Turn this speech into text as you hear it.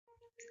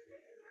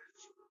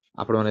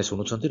ଆପଣମାନେ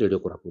ଶୁଣୁଛନ୍ତି ରେଡ଼ିଓ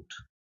କୋରାପୁଟ।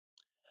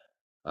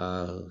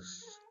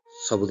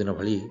 ସବୁଦିନ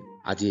ଭଳି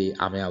ଆଜି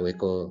ଆମେ ଆଉ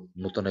ଏକ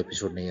ନୂତନ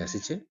ଏପିସୋଡ ନେଇ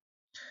ଆସିଛେ।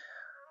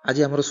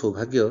 ଆଜି ଆମର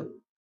ସୌଭାଗ୍ୟ,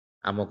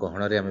 ଆମ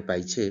ଗହଣରେ ଆମେ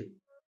ପାଇଛେ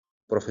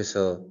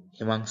ପ୍ରଫେସର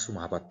ହିମାଂଶୁ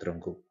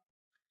ମହାପାତ୍ରଙ୍କୁ।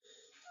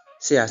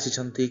 ସେ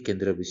ଆସିଛନ୍ତି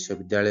କେନ୍ଦ୍ରୀୟ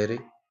ବିଶ୍ୱବିଦ୍ୟାଳୟରେ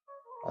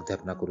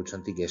ଅଧ୍ୟାପନା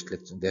କରୁଛନ୍ତି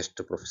ଗେଷ୍ଟ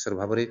ପ୍ରଫେସର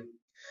ଭାବରେ।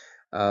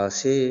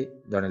 ସେ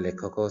ଜଣେ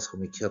ଲେଖକ,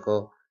 ସମୀକ୍ଷକ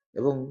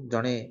ଏବଂ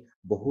ଜଣେ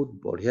ବହୁତ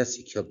ବଢ଼ିଆ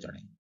ଶିକ୍ଷକ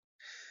ଜଣେ।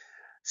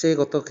 ସେ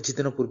ଗତ କିଛି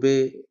ଦିନ ପୂର୍ବେ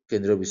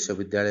କେନ୍ଦ୍ରୀୟ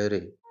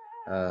ବିଶ୍ୱବିଦ୍ୟାଳୟରେ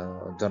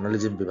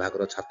ଜର୍ଣ୍ଣାଲିଜିମ୍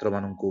ବିଭାଗର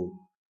ଛାତ୍ରମାନଙ୍କୁ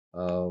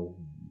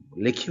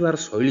ଲେଖିବାର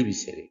ଶୈଳୀ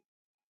ବିଷୟରେ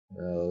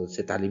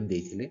ସେ ତାଲିମ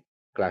ଦେଇଥିଲେ,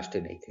 କ୍ଲାସଟେ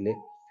ନେଇଥିଲେ।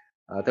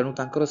 ତେଣୁ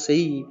ତାଙ୍କର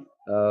ସେଇ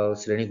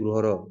ଶ୍ରେଣୀ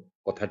ଗୃହର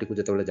କଥାଟିକୁ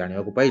ଯେତେବେଳେ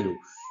ଜାଣିବାକୁ ପାଇଲୁ,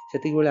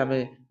 ସେତିକିବେଳେ ଆମେ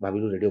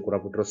ଭାବିଲୁ ରେଡ଼ିଓ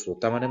କୋରାପୁଟର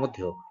ଶ୍ରୋତାମାନେ ମଧ୍ୟ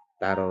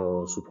ତାର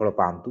ସୁଫଳ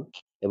ପାଆନ୍ତୁ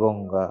ଏବଂ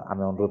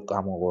ଆମେ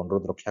ଆମ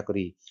ଅନୁରୋଧ ରକ୍ଷା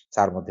କରି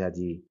ସାର୍ ମଧ୍ୟ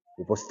ଆଜି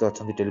ଉପସ୍ଥିତ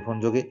ଅଛନ୍ତି ଟେଲିଫୋନ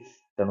ଯୋଗେ।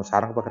 ତେଣୁ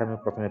ସାର୍ଙ୍କ ପାଖରେ ଆମେ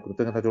ପ୍ରଥମେ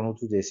କୃତଜ୍ଞତା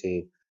ଜଣାଉଛୁ ଯେ ସେ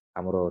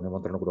ଆମର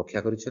ନିମନ୍ତ୍ରଣକୁ ରକ୍ଷା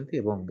କରିଛନ୍ତି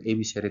ଏବଂ ଏ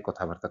ବିଷୟରେ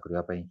କଥାବାର୍ତ୍ତା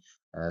କରିବା ପାଇଁ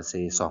ସେ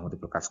ସହମତି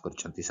ପ୍ରକାଶ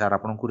କରିଛନ୍ତି। ସାର୍,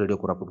 ଆପଣଙ୍କୁ ରେଡ଼ିଓ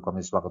କୋରାପୁଟକୁ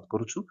ଆମେ ସ୍ୱାଗତ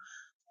କରୁଛୁ।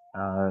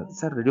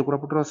 ସାର୍, ରେଡ଼ିଓ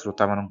କୋରାପୁଟର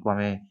ଶ୍ରୋତାମାନଙ୍କୁ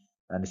ଆମେ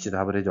ନିଶ୍ଚିତ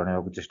ଭାବରେ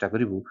ଜଣାଇବାକୁ ଚେଷ୍ଟା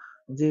କରିବୁ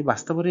ଯେ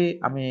ବାସ୍ତବରେ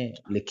ଆମେ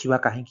ଲେଖିବା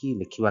କାହିଁକି,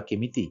 ଲେଖିବା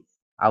କେମିତି,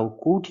 ଆଉ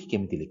କୋଉଠି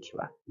କେମିତି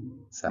ଲେଖିବା।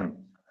 ସାର୍,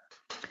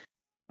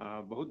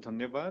 ବହୁତ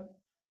ଧନ୍ୟବାଦ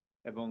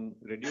ଏବଂ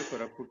ରେଡ଼ିଓ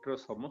କୋରାପୁଟର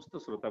ସମସ୍ତ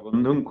ଶ୍ରୋତା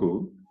ବନ୍ଧୁଙ୍କୁ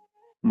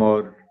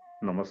ମୋର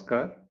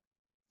ନମସ୍କାର।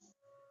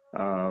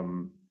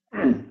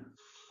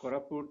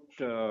 କୋରାପୁଟ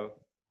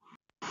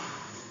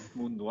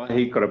ମୁଁ ନୂଆ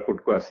ହେଇ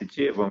କୋରାପୁଟକୁ ଆସିଛି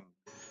ଏବଂ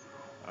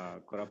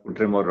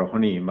କୋରାପୁଟରେ ମୋର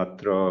ରହଣି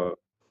ମାତ୍ର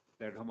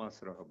 1.5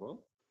 ମାସର ହବ।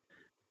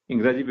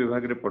 ଇଂରାଜୀ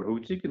ବିଭାଗରେ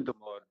ପଢ଼ଉଛି, କିନ୍ତୁ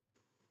ମୋର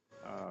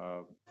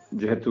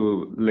ଯେହେତୁ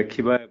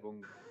ଲେଖିବା ଏବଂ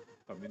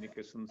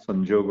କମ୍ୟୁନିକେସନ,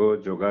 ସଂଯୋଗ,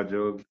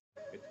 ଯୋଗାଯୋଗ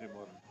ଏଥିରେ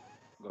ମୋର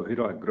ଗଭୀର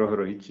ଆଗ୍ରହ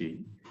ରହିଛି।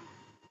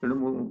 ତେଣୁ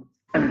ମୁଁ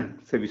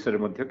ସେ ବିଷୟରେ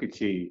ମଧ୍ୟ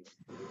କିଛି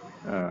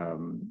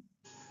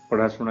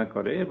ପଢ଼ାଶୁଣା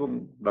କରେ ଏବଂ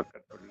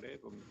ଦରକାର ପଡ଼ିଲେ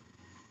ଏବଂ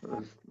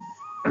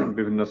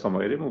ବିଭିନ୍ନ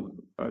ସମୟରେ ମୁଁ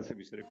ସେ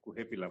ବିଷୟରେ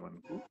କୁହେ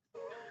ପିଲାମାନଙ୍କୁ।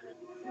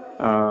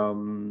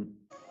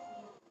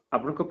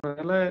 ଆପଣଙ୍କ ପ୍ରଶ୍ନ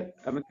ହେଲା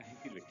ଆମେ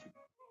କାହିଁକି ଲେଖିବୁ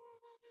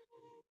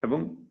ଏବଂ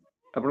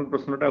ଆପଣଙ୍କ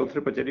ପ୍ରଶ୍ନଟା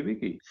ଆଉଥରେ ପଚାରିବେ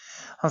କି?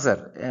 ହଁ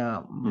ସାର୍,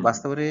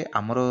 ବାସ୍ତବରେ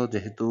ଆମର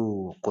ଯେହେତୁ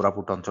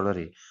କୋରାପୁଟ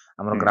ଅଞ୍ଚଳରେ,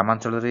 ଆମର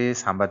ଗ୍ରାମାଞ୍ଚଳରେ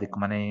ସାମ୍ବାଦିକ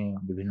ମାନେ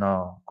ବିଭିନ୍ନ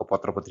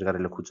ପତ୍ର ପତ୍ରିକାରେ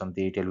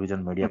ଲେଖୁଛନ୍ତି, ଟେଲିଭିଜନ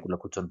ମିଡ଼ିଆକୁ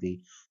ଲେଖୁଛନ୍ତି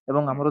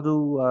ଏବଂ ଆମର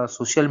ଯୋଉ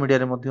ସୋସିଆଲ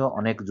ମିଡ଼ିଆରେ ମଧ୍ୟ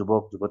ଅନେକ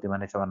ଯୁବକ ଯୁବତୀ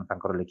ମାନେ ସେମାନେ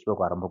ତାଙ୍କର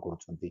ଲେଖିବାକୁ ଆରମ୍ଭ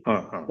କରୁଛନ୍ତି।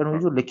 ତେଣୁ ଏଇ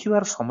ଯୋଉ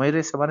ଲେଖିବାର ସମୟରେ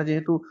ସେମାନେ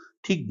ଯେହେତୁ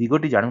ଠିକ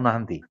ଦିଗଟି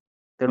ଜାଣୁନାହାନ୍ତି,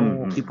 ତେଣୁ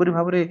କିପରି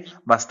ଭାବରେ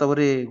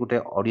ବାସ୍ତବରେ ଗୋଟେ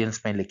ଅଡିଏନ୍ସ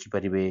ପାଇଁ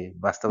ଲେଖିପାରିବେ,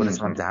 ବାସ୍ତବରେ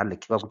ସେମାନେ ଯାହା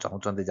ଲେଖିବାକୁ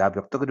ଚାହୁଁଛନ୍ତି, ଯାହା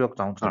ବ୍ୟକ୍ତ କରିବାକୁ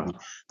ଚାହୁଁଛନ୍ତି,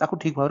 ତାକୁ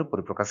ଠିକ ଭାବରେ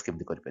ପରିପ୍ରକାଶ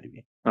କେମିତି କରିପାରିବେ?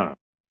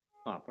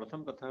 ପ୍ରଥମ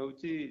କଥା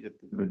ହଉଛି,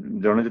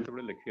 ଜଣେ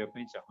ଯେତେବେଳେ ଲେଖିବା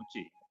ପାଇଁ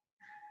ଚାହୁଁଛି,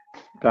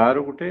 ତାର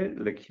ଗୋଟେ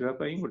ଲେଖିବା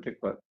ପାଇଁ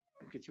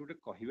କିଛି ଗୋଟେ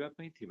କହିବା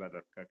ପାଇଁ ଥିବା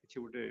ଦରକାର, କିଛି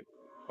ଗୋଟେ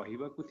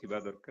କହିବାକୁ ଥିବା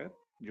ଦରକାର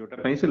ଯୋଉଟା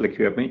ପାଇଁ ସେ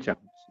ଲେଖିବା ପାଇଁ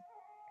ଚାହୁଁଛି।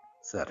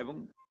 ଏବଂ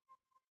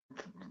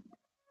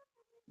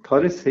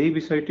ଥରେ ସେଇ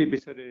ବିଷୟଟି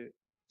ବିଷୟରେ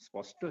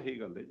ସ୍ପଷ୍ଟ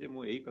ହେଇଗଲେ ଯେ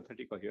ମୁଁ ଏଇ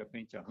କଥାଟି କହିବା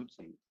ପାଇଁ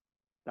ଚାହୁଁଛି,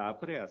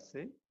 ତାପରେ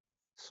ଆସେ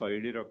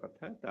ଶୈଳୀର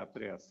କଥା,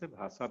 ତାପରେ ଆସେ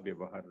ଭାଷା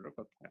ବ୍ୟବହାରର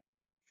କଥା।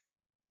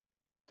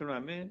 ତେଣୁ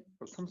ଆମେ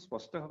ପ୍ରଥମ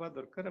ସ୍ପଷ୍ଟ ହେବା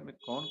ଦରକାର ଆମେ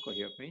କଣ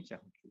କହିବା ପାଇଁ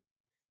ଚାହୁଁଛୁ।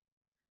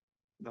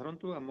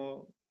 ଧରନ୍ତୁ ଆମ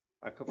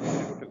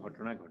ଆଖପାଖରେ ଗୋଟେ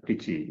ଘଟଣା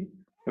ଘଟିଛି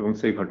ଏବଂ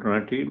ସେଇ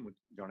ଘଟଣାଟି ମୁଁ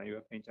ଜଣାଇବା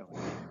ପାଇଁ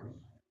ଚାହୁଁଛି,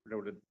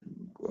 ଗୋଟେ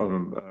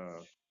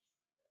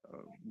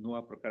ନୂଆ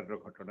ପ୍ରକାରର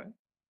ଘଟଣା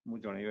ମୁଁ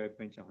ଜଣାଇବା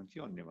ପାଇଁ ଚାହୁଁଛି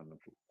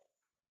ଅନ୍ୟମାନଙ୍କୁ।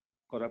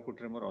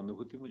 କୋରାପୁଟରେ ମୋର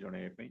ଅନୁଭୂତି ମୁଁ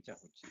ଜଣାଇବା ପାଇଁ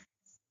ଚାହୁଁଛି।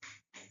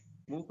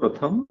 ମୁଁ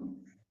ପ୍ରଥମ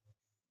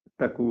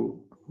ତାକୁ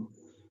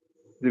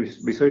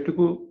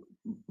ବିଷୟଟିକୁ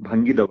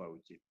ଭାଙ୍ଗି ଦେବା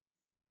ଉଚିତ,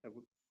 ତାକୁ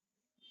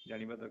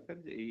ଜାଣିବା ଦରକାର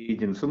ଯେ ଏଇ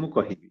ଜିନିଷ ମୁଁ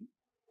କହିବି।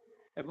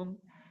 ଏବଂ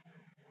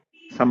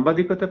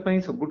ସାମ୍ବାଦିକତା ପାଇଁ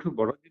ସବୁଠୁ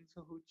ବଡ଼ ଜିନିଷ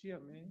ହଉଛି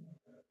ଆମେ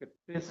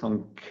କେତେ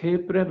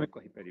ସଂକ୍ଷେପରେ ଆମେ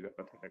କହିପାରିବା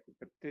କଥାଟାକୁ,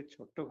 କେତେ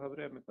ଛୋଟ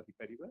ଭାବରେ ଆମେ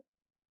କହିପାରିବା,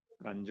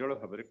 ପ୍ରାଞ୍ଜଳ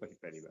ଭାବରେ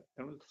କହିପାରିବା।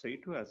 ତେଣୁ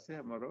ସେଇଠୁ ଆସେ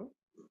ଆମର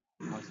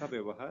ଭାଷା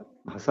ବ୍ୟବହାର,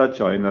 ଭାଷା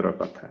ଚୟନର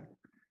କଥା।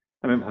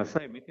 ଆମେ ଭାଷା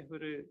ଏମିତି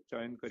ଭାବରେ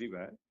ଚୟନ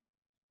କରିବା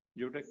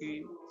ଯୋଉଟା କି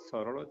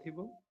ସରଳ ଥିବ,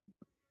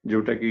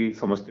 ଯୋଉଟା କି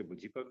ସମସ୍ତେ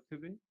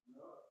ବୁଝିପାରୁଥିବେ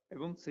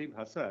ଏବଂ ସେଇ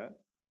ଭାଷା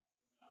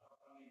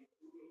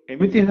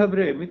ଏମିତି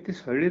ଭାବରେ, ଏମିତି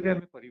ଶୈଳୀରେ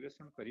ଆମେ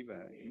ପରିବେଷଣ କରିବା,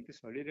 ଏମିତି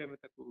ଶୈଳୀରେ ଆମେ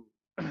ତାକୁ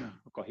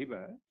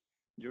କହିବା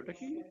ଯୋଉଟା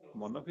କି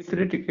ମନ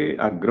ଭିତରେ ଟିକେ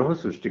ଆଗ୍ରହ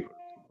ସୃଷ୍ଟି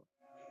କରୁଥିବ।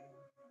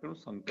 ତେଣୁ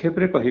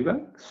ସଂକ୍ଷେପରେ କହିବା,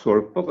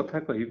 ସ୍ୱଳ୍ପ କଥା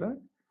କହିବା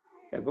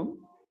ଏବଂ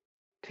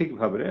ଠିକ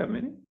ଭାବରେ ଆମେ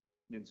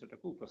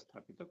ଜିନିଷଟାକୁ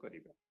ଉପସ୍ଥାପିତ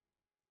କରିବା।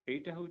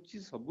 ଏଇଟା ହଉଛି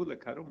ସବୁ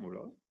ଲେଖାର ମୂଳ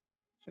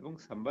ଏବଂ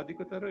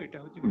ସାମ୍ବାଦିକତାର ଏଇଟା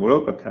ହଉଛି ମୂଳ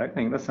କଥା।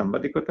 କାହିଁକିନା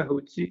ସାମ୍ବାଦିକତା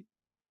ହଉଛି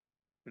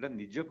ଏଟା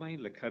ନିଜ ପାଇଁ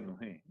ଲେଖା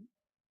ନୁହେଁ।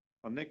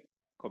 ଅନେକ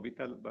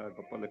କବିତା ବା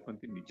ଗପ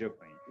ଲେଖନ୍ତି ନିଜ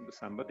ପାଇଁ, କିନ୍ତୁ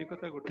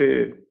ସାମ୍ବାଦିକତା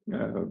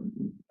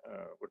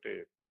ଗୋଟେ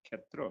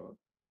କ୍ଷେତ୍ର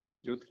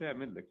ଯୋଉଥିରେ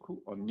ଆମେ ଲେଖୁ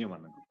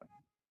ଅନ୍ୟମାନଙ୍କ ପାଇଁ।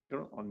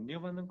 ତେଣୁ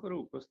ଅନ୍ୟମାନଙ୍କର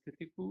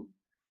ଉପସ୍ଥିତିକୁ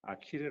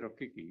ଆଖିରେ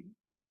ରଖିକି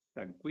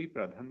ତାଙ୍କୁ ହିଁ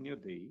ପ୍ରାଧାନ୍ୟ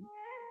ଦେଇ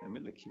ଆମେ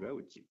ଲେଖିବା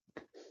ଉଚିତ।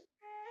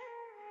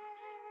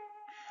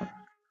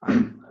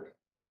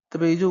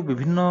 ତେବେ ଏଇ ଯୋଉ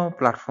ବିଭିନ୍ନ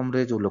ପ୍ଲାଟଫର୍ମ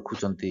ରେ ଯୋଉ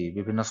ଲେଖୁଛନ୍ତି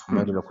ବିଭିନ୍ନ ହୁଁ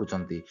ସମୟରେ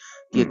ଲେଖୁଛନ୍ତି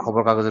ହୁଁ କିଏ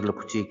ଖବର କାଗଜରେ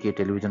ଲେଖୁଛି କିଏ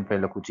ଟେଲିଭିଜନ ପାଇଁ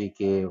ଲେଖୁଛି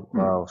କିଏ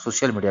ହୁଁ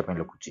ସୋସିଆଲ ମିଡିଆ ପାଇଁ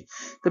ଲେଖୁଛି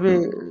ତେବେ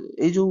ହୁଁ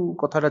ଏଇ ଯୋଉ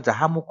କଥାଟା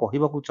ଯାହା ମୁଁ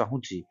କହିବାକୁ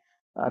ଚାହୁଁଛି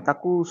ହୁଁ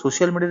ତାକୁ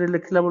ସୋସିଆଲ ମିଡିଆରେ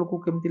ଲେଖିଲା ବେଳକୁ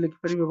କେମିତି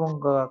ଲେଖିପାରିବି ଏବଂ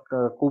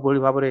କୋଉ ଭଳି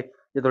ଭାବରେ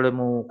ଯେତେବେଳେ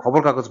ମୁଁ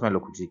ଖବର କାଗଜ ପାଇଁ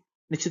ଲେଖୁଛି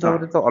ନିଶ୍ଚିତ ହଁ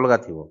ଭାବରେ ତ ଅଲଗା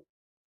ଥିବ।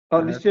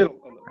 ନିଶ୍ଚୟ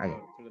ଆଜ୍ଞା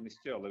ସେଟା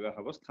ନିଶ୍ଚୟ ଅଲଗା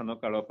ହବ ସ୍ଥାନ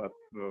କାଳ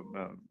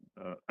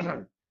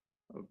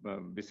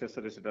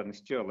ବିଶେଷରେ ସେଟା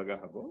ନିଶ୍ଚୟ ଅଲଗା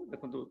ହବ।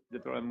 ଦେଖନ୍ତୁ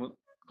ଯେତେବେଳେ ମୁଁ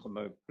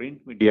ପ୍ରିଣ୍ଟ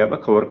ମିଡିଆ ବା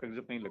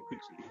ଖବରକାଗଜ ପାଇଁ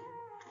ଲେଖୁଛି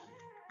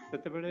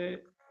ସେତେବେଳେ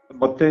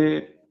ମତେ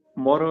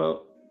ମୋର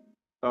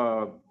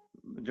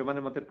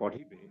ଯୋଉମାନେ ମତେ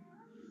ପଢିବେ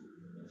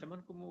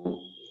ସେମାନଙ୍କୁ ମୁଁ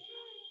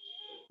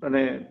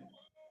ମାନେ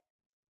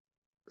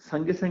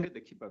ସାଙ୍ଗେ ସାଙ୍ଗେ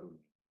ଦେଖିପାରୁନି।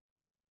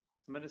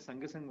 ସେମାନେ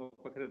ସାଙ୍ଗେ ସାଙ୍ଗେ ମୋ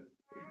ପାଖରେ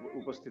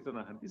ଉପସ୍ଥିତ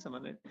ନାହାନ୍ତି।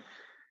 ସେମାନେ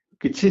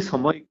କିଛି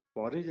ସମୟ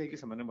ପରେ ଯାଇକି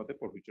ସେମାନେ ମତେ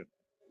ପଢୁଛନ୍ତି।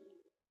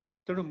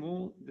 ତେଣୁ ମୁଁ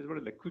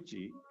ଯେତେବେଳେ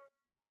ଲେଖୁଛି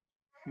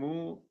ମୁଁ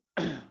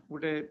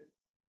ଗୋଟେ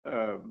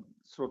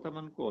ଶ୍ରୋତା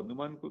ମାନଙ୍କୁ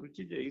ଅନୁମାନ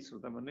କରୁଛି ଯେ ଏଇ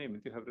ଶ୍ରୋତା ମାନେ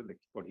ଏମିତି ଭାବରେ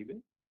ଲେଖି ପଢିବେ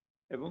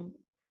ଏବଂ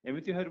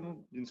ଏମିତି ଭାବରେ ମୁଁ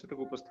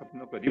ଜିନିଷଟାକୁ ଉପସ୍ଥାପନ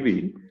କରିବି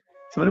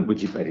ସେମାନେ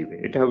ବୁଝିପାରିବେ।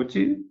 ଏଇଟା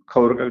ହଉଛି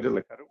ଖବରକାଗଜ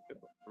ଲେଖାର ଗୋଟେ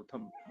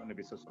ପ୍ରଥମ ମାନେ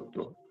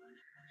ବିଶେଷତ୍ୱ।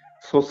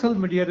 ସୋଶାଲ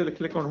ମିଡିଆରେ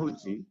ଲେଖିଲେ କଣ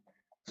ହଉଛି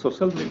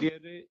ସୋଶାଲ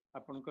ମିଡିଆରେ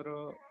ଆପଣଙ୍କର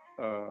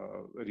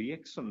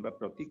ରିଆକ୍ସନ ବା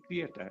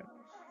ପ୍ରତିକ୍ରିୟାଟା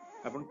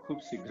ଆପଣ ଖୁବ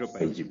ଶୀଘ୍ର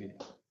ପାଇଯିବେ।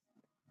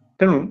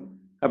 ତେଣୁ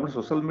ଆପଣ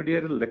ସୋଶାଲ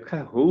ମିଡିଆରେ ଲେଖା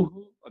ହଉ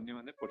ହଉ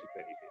ଅନ୍ୟମାନେ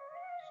ପଢିପାରିବେ।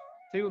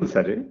 ସେଇ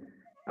ଅନୁସାରେ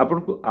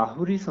ଆପଣଙ୍କୁ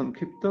ଆହୁରି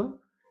ସଂକ୍ଷିପ୍ତ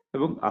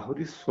ଏବଂ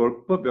ଆହୁରି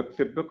ସ୍ୱଳ୍ପ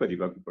ବକ୍ତବ୍ୟ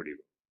କରିବାକୁ ପଡିବ।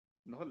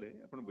 ନହେଲେ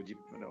ଆପଣ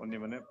ମାନେ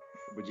ଅନ୍ୟମାନେ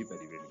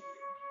ବୁଝିପାରିବେନି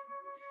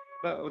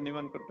ବା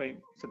ଅନ୍ୟମାନଙ୍କର ପାଇଁ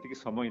ସେତିକି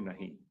ସମୟ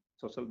ନାହିଁ।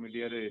 ସୋଶାଲ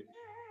ମିଡିଆରେ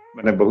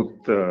ମାନେ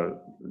ବହୁତ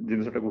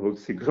ଜିନିଷଟାକୁ ବହୁତ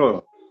ଶୀଘ୍ର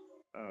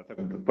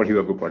ତାକୁ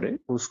ପଢିବାକୁ ପଡେ।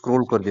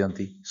 ସ୍କ୍ରୋଲ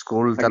କରିଦିଅନ୍ତି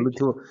ସ୍କ୍ରୋଲ ଆଜ୍ଞା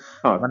ଚାଲୁଥିବ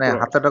ହଁ ମାନେ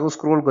ହାତଟାକୁ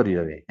ସ୍କ୍ରୋଲ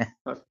କରିଦେବେ।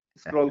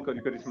 ସ୍କ୍ରୋଲ କରି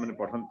କରି ସେମାନେ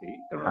ପଢନ୍ତି।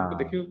 ତେଣୁ ଆମକୁ ହଁ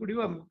ଦେଖିବାକୁ ପଡିବ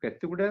ଆମକୁ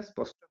କେତେ ଗୁଡା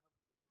ସ୍ପଷ୍ଟ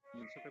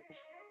ଜିନିଷଟାକୁ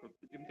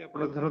ଯେମିତି ଆପଣ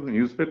ଧର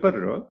ନ୍ୟୁଜ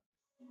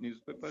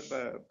ପେପର ବା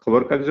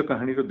ଖବରକାଗଜ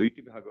କାହାଣୀର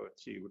ଦୁଇଟି ଭାଗ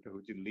ଅଛି। ଗୋଟେ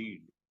ହଉଛି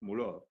ଲିଡ୍ ମୂଳ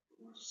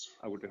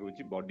ଆଉ ଗୋଟେ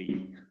ହଉଛି ବଡି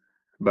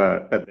ବା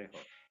ତା ଦେହ।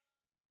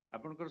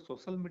 ଆପଣଙ୍କର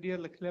ସୋଶାଲ ମିଡିଆ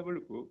ଲେଖିଲା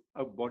ବେଳକୁ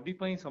ଆଉ ବଡି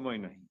ପାଇଁ ସମୟ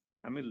ନାହିଁ।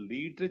 ଆମେ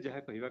ଲିଡ୍ ରେ ଯାହା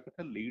କହିବା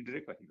କଥା ଲିଡ୍ ରେ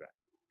କହିବା।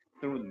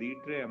 ତେଣୁ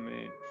ଲିଡ୍ ରେ ଆମେ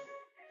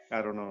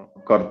କାରଣ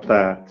କର୍ତ୍ତା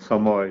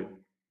ସମୟ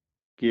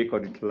କିଏ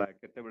କରିଥିଲା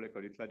କେତେବେଳେ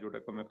କରିଥିଲା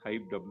ଯୋଉଟାକୁ ଆମେ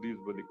 5W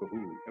ବୋଲି କହୁ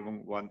ଏବଂ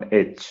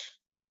 1H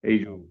ଏଇ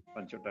ଯୋଉ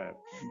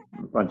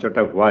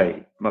ପାଞ୍ଚଟା why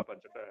ବା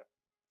ପାଞ୍ଚଟା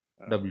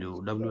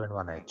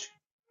W1H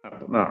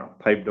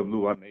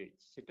 5W1H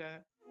ସେଟା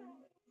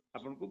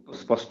ଆପଣଙ୍କୁ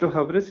ସ୍ପଷ୍ଟ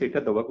ଭାବରେ ସେଇଟା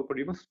ଦବାକୁ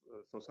ପଡିବ।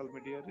 ସୋଶାଲ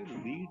ମିଡିଆରେ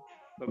ଲିଡ୍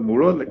ବା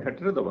ମୂଳ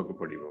ଲେଖାଟିରେ ଦବାକୁ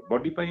ପଡିବ।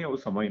 ବଡି ପାଇଁ ଆଉ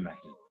ସମୟ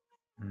ନାହିଁ।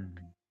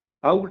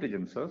 ଆଉ ଗୋଟେ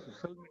ଜିନିଷ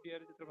ସୋଶାଲ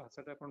ମିଡିଆରେ ଯେତେବେଳେ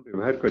ଭାଷାଟା ଆପଣ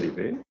ବ୍ୟବହାର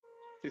କରିବେ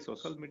ସେ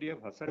ସୋଶାଲ ମିଡିଆ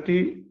ଭାଷାଟି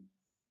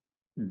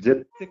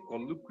ଯେତେ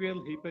କଲୁକୁଆଲ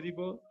ହେଇପାରିବ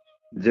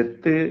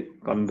ଯେତେ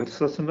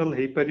କନଭରସେସନାଲ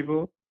ହେଇପାରିବ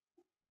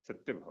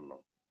ସେତେ ଭଲ।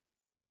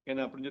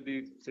 କାହିଁକିନା ଆପଣ ଯଦି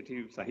ସେଠି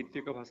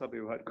ସାହିତ୍ୟିକ ଭାଷା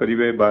ବ୍ୟବହାର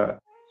କରିବେ ବା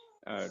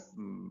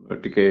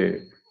ଟିକେ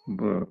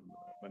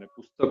ମାନେ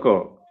ପୁସ୍ତକ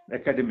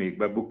ଏକାଡେମିକ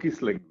ବା ବୁକିସ୍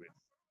ଲାଙ୍ଗୁଏଜ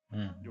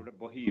ଯୋଉଟା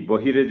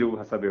ବହିରେ ଯୋଉ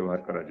ଭାଷା ବ୍ୟବହାର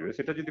କରାଯିବ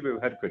ସେଟା ଯଦି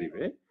ବ୍ୟବହାର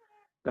କରିବେ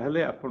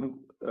ତାହେଲେ ଆପଣ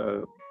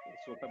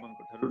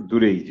ଶ୍ରୋତାମାନଙ୍କ ଠାରୁ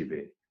ଦୂରେଇ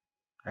ଯିବେ।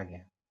 ଆଜ୍ଞା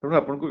ତେଣୁ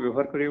ଆପଣଙ୍କୁ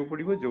ବ୍ୟବହାର କରିବାକୁ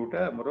ପଡିବ ଯୋଉଟା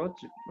ଆମର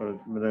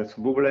ମାନେ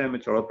ସବୁବେଳେ ଆମେ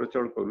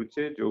ଚଳପ୍ରଚଳ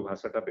କରୁଛେ ଯୋଉ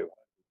ଭାଷାଟା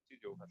ବ୍ୟବହାର କରୁଛି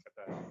ଯୋଉ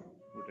ଭାଷାଟା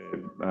ଗୋଟେ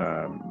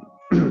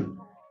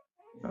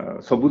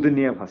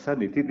ସବୁଦିନିଆ ଭାଷା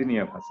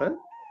ନୀତିଦିନିଆ ଭାଷା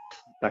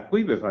ତାକୁ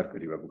ହିଁ ବ୍ୟବହାର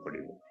କରିବାକୁ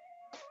ପଡିବ।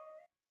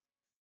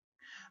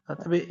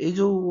 ତେବେ ଏଇ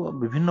ଯୋଉ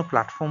ବିଭିନ୍ନ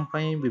ପ୍ଲାଟଫର୍ମ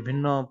ପାଇଁ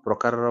ବିଭିନ୍ନ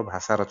ପ୍ରକାରର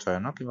ଭାଷାର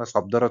ଚୟନ କିମ୍ବା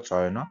ଶବ୍ଦର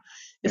ଚୟନ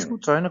ଏସବୁ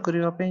ଚୟନ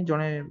କରିବା ପାଇଁ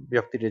ଜଣେ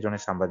ବ୍ୟକ୍ତିଟେ ଜଣେ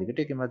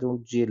ସାମ୍ବାଦିକଟେ କିମ୍ବା ଯୋଉ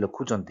ଯିଏ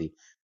ଲେଖୁଛନ୍ତି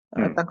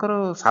ତାଙ୍କର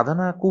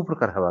ସାଧନା କୋଉ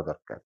ପ୍ରକାର ହେବା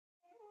ଦରକାର?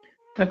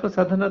 ତାଙ୍କ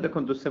ସାଧନା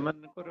ଦେଖନ୍ତୁ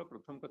ସେମାନଙ୍କର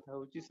ପ୍ରଥମ କଥା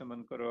ହଉଛି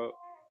ସେମାନଙ୍କର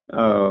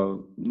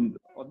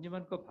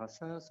ଅନ୍ୟମାନଙ୍କ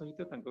ଭାଷା ସହିତ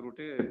ତାଙ୍କର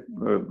ଗୋଟେ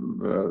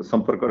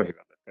ସମ୍ପର୍କ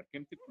ରହିବା ଦରକାର।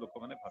 କେମିତି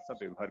ଲୋକମାନେ ଭାଷା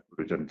ବ୍ୟବହାର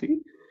କରୁଛନ୍ତି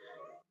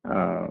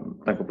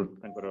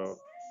ତାଙ୍କର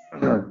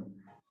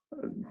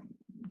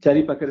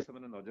ଚାରି ପାଖରେ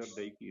ସେମାନେ ନଜର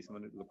ଦେଇକି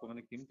ସେମାନେ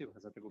ଲୋକମାନେ କେମିତି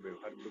ଭାଷାଟାକୁ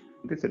ବ୍ୟବହାର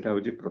କରୁଛନ୍ତି ସେଟା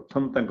ହଉଛି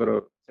ପ୍ରଥମ ତାଙ୍କ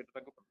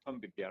ପ୍ରଥମ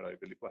ବିଦ୍ୟାଳୟ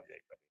ବୋଲି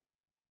କୁହାଯାଇପାରେ।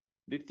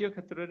 ଦ୍ୱିତୀୟ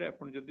କ୍ଷେତ୍ରରେ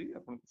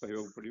ଆପଣଙ୍କୁ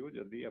କହିବାକୁ ପଡିବ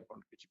ଯଦି ଆପଣ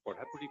କିଛି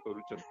ପଢାପଢି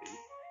କରୁଛନ୍ତି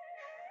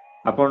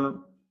ଆପଣ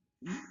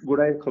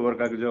ଗୁଡାଏ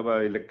ଖବରକାଗଜ ବା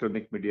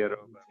ଇଲେକ୍ଟ୍ରୋନିକ ମିଡିଆର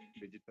ବା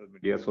ଡିଜିଟାଲ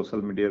ମିଡିଆ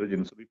ସୋଶାଲ ମିଡିଆର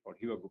ଜିନିଷ ବି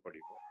ପଢିବାକୁ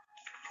ପଡିବ।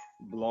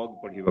 ବ୍ଲଗ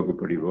ପଢିବାକୁ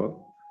ପଡିବ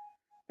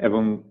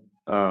ଏବଂ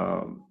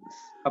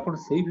ଆପଣ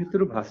ସେଇ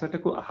ଭିତରୁ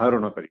ଭାଷାଟାକୁ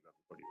ଆହରଣ କରିବାକୁ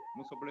ପଡିବ।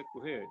 ମୁଁ ସବୁବେଳେ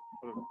କୁହେ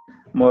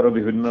ମୋର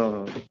ବିଭିନ୍ନ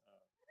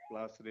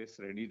କ୍ଲାସରେ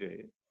ଶ୍ରେଣୀରେ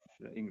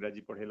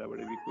ଇଂରାଜୀ ପଢେଇଲା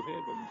ବେଳେ ବି କୁହେ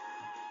ଏବଂ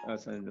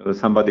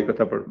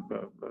ସାମ୍ବାଦିକତା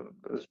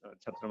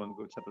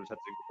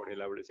ଛାତ୍ରଛାତ୍ରୀଙ୍କୁ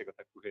ପଢେଇଲା ବେଳେ ସେ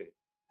କଥା କୁହେ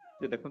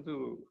ଯେ ଦେଖନ୍ତୁ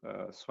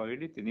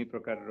ଶୈଳୀ ତିନି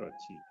ପ୍ରକାରର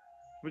ଅଛି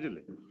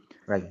ବୁଝିଲେ।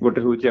 ଗୋଟେ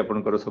ହଉଛି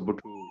ଆପଣଙ୍କର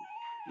ସବୁଠୁ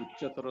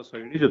ଉଚ୍ଚତର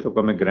ଶୈଳୀ ଯୋଉଟାକୁ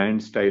ଆମେ ଗ୍ରାଣ୍ଡ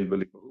ଷ୍ଟାଇଲ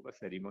ବୋଲି କହୁ ବା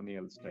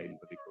ସେରିମୋନିଆଲ ଷ୍ଟାଇଲ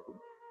ବୋଲି କହୁ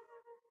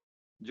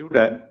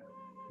ଯୋଉଟା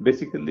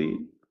ବେସିକାଲି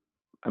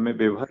ଆମେ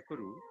ବ୍ୟବହାର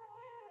କରୁ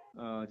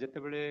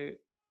ଯେତେବେଳେ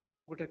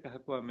ଗୋଟେ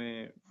କାହାକୁ ଆମେ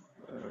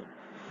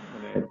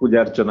ମାନେ ପୂଜା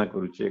अर्चना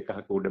କରୁଛେ,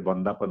 କାହାକୁ ଗୋଟେ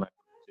ବନ୍ଦାପନା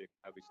କରୁଛେ,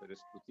 କାହା ବିଷୟରେ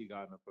ସ୍ତୁତି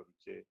ଗାନ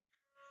କରୁଛେ,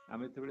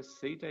 ଆମେ ଯେତେବେଳେ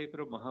ସେଇ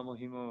ଟାଇପର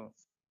ମହାମହିମ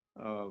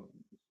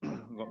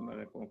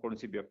ମାନେ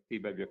କୌଣସି ବ୍ୟକ୍ତି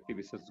ବା ବ୍ୟକ୍ତି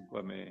ବିଶେଷକୁ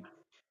ଆମେ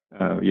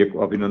ଇଏକୁ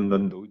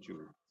ଅଭିନନ୍ଦନ ଦଉଛୁ,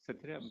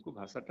 ସେଥିରେ ଆମକୁ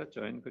ଭାଷାଟା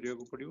ଚୟନ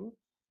କରିବାକୁ ପଡିବ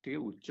ଟିକେ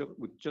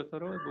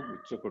ଉଚ୍ଚତର ଏବଂ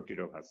ଉଚ୍ଚ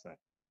କୋଟିର ଭାଷା।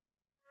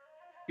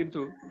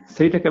 କିନ୍ତୁ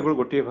ସେଇଟା କେବଳ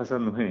ଗୋଟିଏ ଭାଷା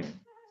ନୁହେଁ,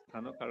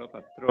 ସ୍ଥାନ କାଳ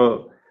ପାତ୍ର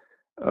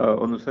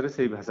ଅନୁସାରେ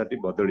ସେଇ ଭାଷାଟି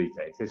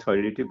ବଦଳିଯାଏ, ସେ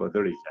ଶୈଳୀଟି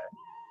ବଦଳିଯାଏ।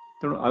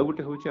 ତେଣୁ ଆଉ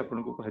ଗୋଟେ ହଉଛି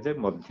ଆପଣଙ୍କୁ କୁହାଯାଏ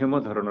ମଧ୍ୟମ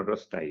ଧରଣର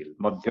ଷ୍ଟାଇଲ।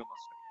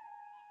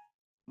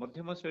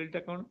 ମଧ୍ୟମ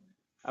ଶୈଳୀଟା କ'ଣ?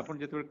 ଆପଣ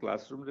ଯେତେବେଳେ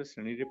କ୍ଲାସରୁମରେ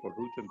ଶ୍ରେଣୀରେ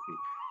ପଢଉଛନ୍ତି,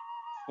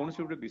 କୌଣସି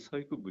ଗୋଟେ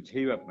ବିଷୟକୁ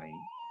ବୁଝେଇବା ପାଇଁ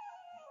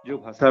ଯୋଉ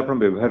ଭାଷା ଆପଣ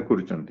ବ୍ୟବହାର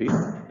କରୁଛନ୍ତି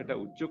ସେଟା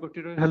ଉଚ୍ଚ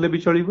କୋଟିର ହେଲେ ବି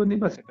ଚଳିବନି,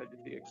 ବା ସେଟା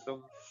ଯଦି ଏକଦମ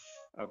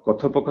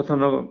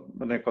কথୋପକଥନ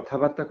ମାନେ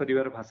କଥାବାର୍ତ୍ତା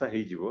କରିବାର ଭାଷା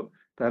ହେଇଯିବ,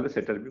 ତାହେଲେ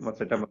ସେଟାରେ ବି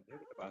ସେଟା ମଧ୍ୟ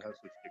ଗୋଟେ ବାଧା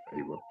ସୃଷ୍ଟି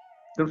କରିବ।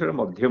 ତେଣୁ ସେଟା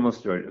ମଧ୍ୟମ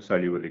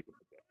ଶୈଳୀ ବୋଲି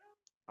କୁହାଯାଏ।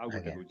 ଆଉ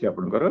ଗୋଟେ ହଉଛି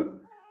ଆପଣଙ୍କର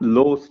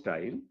ଲୋ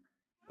ଷ୍ଟାଇଲ,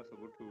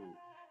 ସବୁଠୁ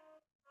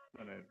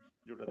ମାନେ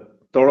ଯୋଉଟା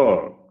ତଳ,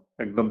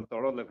 ଏକଦମ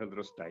ତଳ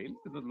ଲେଭେଲର ଷ୍ଟାଇଲ।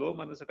 କିନ୍ତୁ ଲୋ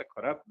ମାନେ ସେଟା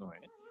ଖରାପ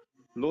ନୁହେଁ।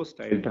 ଲୋ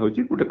ଷ୍ଟାଇଲଟା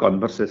ହଉଛି ଗୋଟେ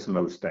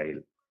କନଭରସେସନାଲ ଷ୍ଟାଇଲ,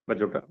 ବା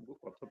ଯୋଉଟା ଆମକୁ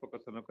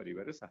কথୋପକଥନ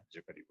କରିବାରେ ସାହାଯ୍ୟ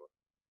କରିବ।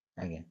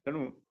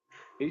 ତେଣୁ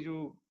ଏଇ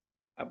ଯୋଉ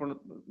ଆପଣ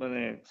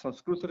ମାନେ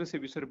ସଂସ୍କୃତରେ ସେ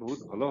ବିଷୟରେ ବହୁତ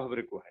ଭଲ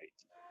ଭାବରେ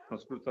କୁହାଯାଇଛି।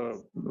 ସଂସ୍କୃତ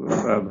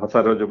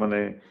ଭାଷାର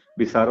ଯୋଉମାନେ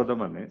ବିଶାରଦ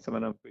ମାନେ,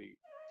 ସେମାନେ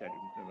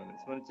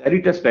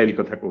ଚାରିଟା ଷ୍ଟାଇଲ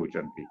କଥା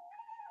କହୁଛନ୍ତି।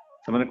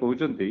 ସେମାନେ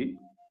କହୁଛନ୍ତି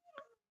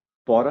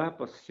ପରା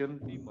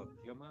ପଶ୍ୟନ୍ତି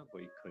ମଧ୍ୟମା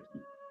ବୈଖରୀ।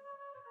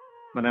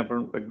 ମାନେ ଆପଣ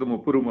ଏକଦମ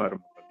ଉପରୁ ମୁଁ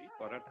ଆରମ୍ଭ କଲି,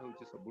 ପରାଟା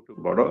ହଉଛି ସବୁଠୁ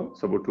ବଡ,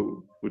 ସବୁଠୁ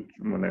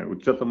ମାନେ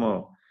ଉଚ୍ଚତମ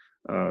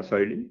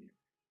ଶୈଳୀ,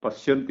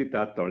 ପଶ୍ୟନ୍ତି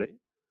ତା ତଳେ,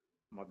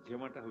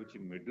 ମଧ୍ୟମାଟା ହଉଛି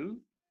ମିଡଲ,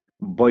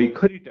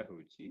 ବୈଖରୀଟା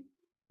ହଉଛି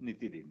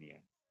ନୀତିଦିନିଆ।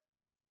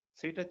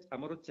 ସେଇଟା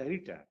ଆମର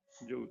ଚାରିଟା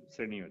ଯୋଉ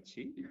ଶ୍ରେଣୀ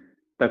ଅଛି,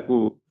 ତାକୁ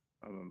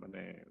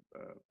ମାନେ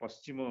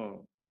ପଶ୍ଚିମ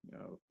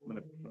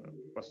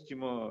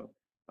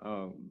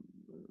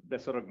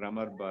ଦେଶର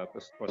ଗ୍ରାମାର ବା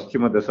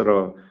ପଶ୍ଚିମ ଦେଶର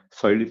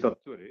ଶୈଳୀ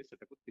ତତ୍ତ୍ୱରେ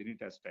ସେଟାକୁ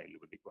ତିନିଟା ଷ୍ଟାଇଲ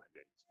ବୋଲି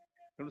କୁହାଯାଇଛି।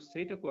 ତେଣୁ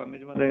ସେଇଟାକୁ ଆମେ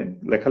ଯୋଉମାନେ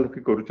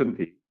ଲେଖାଲେଖି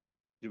କରୁଛନ୍ତି,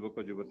 ଯୁବକ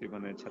ଯୁବତୀ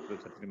ମାନେ,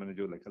 ଛାତ୍ରଛାତ୍ରୀ ମାନେ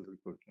ଯୋଉ ଲେଖାଲେଖି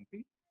କରୁଛନ୍ତି,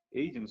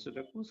 ଏଇ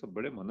ଜିନିଷଟାକୁ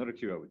ସବୁବେଳେ ମନେ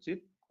ରଖିବା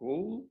ଉଚିତ।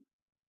 କୋଉ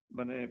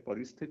ମାନେ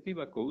ପରିସ୍ଥିତି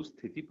ବା କୋଉ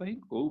ସ୍ଥିତି ପାଇଁ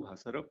କୋଉ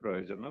ଭାଷାର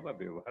ପ୍ରୟୋଜନ ବା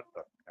ବ୍ୟବହାର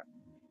ଦରକାର।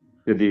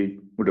 ଯଦି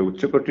ଗୋଟେ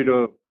ଉଚ୍ଚକୋଟୀର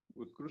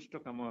ଉତ୍କୃଷ୍ଟ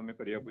କାମ ଆମେ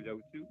କରିବାକୁ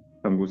ଯାଉଛୁ,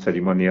 ଆମକୁ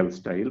ସେରିମୋନିଆଲ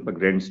ଷ୍ଟାଇଲ ବା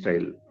ଗ୍ରାଣ୍ଡ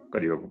ଷ୍ଟାଇଲ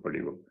କରିବାକୁ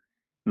ପଡିବ,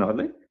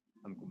 ନହେଲେ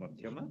ଆମକୁ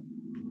ମଧ୍ୟମା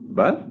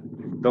ବା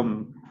ଏକଦମ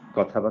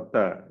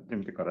କଥାବାର୍ତ୍ତା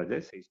ଯେମିତି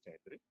କରାଯାଏ ସେଇ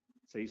ଷ୍ଟାଇଲରେ,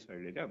 ସେଇ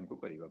ଶୈଳୀରେ ଆମକୁ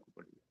କରିବାକୁ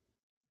ପଡିବ।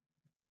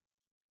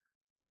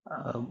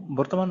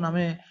 ବର୍ତ୍ତମାନ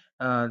ଆମେ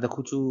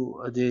ଦେଖୁଛୁ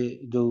ଯେ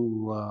ଯୋଉ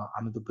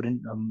ଆମେ ତ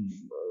ପ୍ରିଣ୍ଟ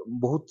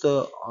ବହୁତ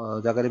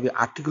ଜାଗାରେ ବି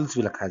ଆର୍ଟିକଲ୍ସ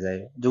ବି ଲେଖାଯାଏ,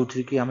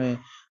 ଯୋଉଥିରେ କି ଆମେ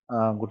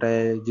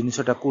ଗୋଟାଏ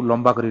ଜିନିଷଟାକୁ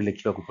ଲମ୍ବା କରି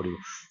ଲେଖିବାକୁ ପଡିବ।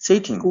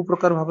 ସେଇଠି କୋଉ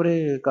ପ୍ରକାର ଭାବରେ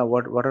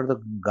what are the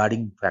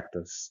guiding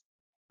factors?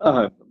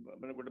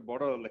 ମାନେ ଗୋଟେ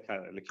ବଡ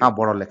ଲେଖା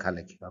ବଡ ଲେଖା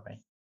ଲେଖିବା ପାଇଁ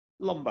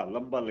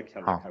ଲମ୍ବା ଲେଖା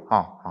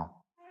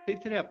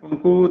ସେଇଥିରେ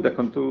ଆପଣଙ୍କୁ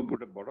ଦେଖନ୍ତୁ,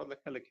 ଗୋଟେ ବଡ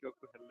ଲେଖା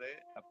ଲେଖିବାକୁ ହେଲେ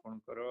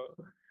ଆପଣଙ୍କର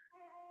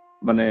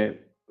ମାନେ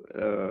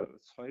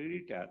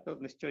ଶୈଳୀଟା ତ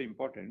ନିଶ୍ଚୟ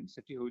ଇମ୍ପୋର୍ଟାଣ୍ଟ।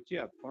 ସେଠି ହଉଛି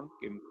ଆପଣ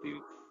କେମିତି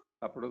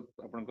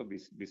ଆପଣଙ୍କ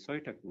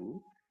ବିଷୟଟାକୁ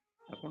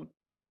ଆପଣ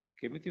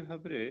କେମିତି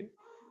ଭାବରେ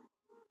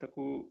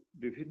ତାକୁ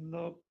ବିଭିନ୍ନ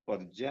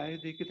ପର୍ଯ୍ୟାୟ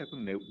ଦେଇକି ତାକୁ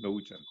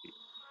ନେଉଛନ୍ତି,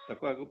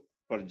 ତାକୁ ଆଗ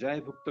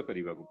ପର୍ଯ୍ୟାୟଭୁକ୍ତ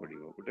କରିବାକୁ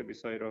ପଡିବ। ଗୋଟେ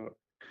ବିଷୟର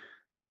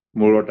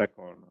ମୂଳଟା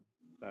କ'ଣ,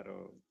 ତାର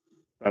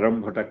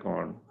ପ୍ରାରମ୍ଭଟା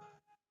କ'ଣ,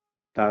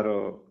 ତାର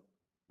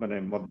ମାନେ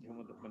ମଧ୍ୟମ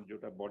ମାନେ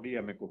ଯୋଉଟା ବଡି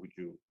ଆମେ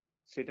କହୁଛୁ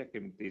ସେଇଟା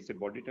କେମିତି, ସେ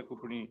ବଡିଟାକୁ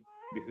ପୁଣି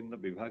ବିଭିନ୍ନ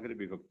ବିଭାଗରେ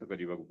ବିଭକ୍ତ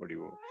କରିବାକୁ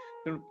ପଡିବ।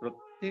 ତେଣୁ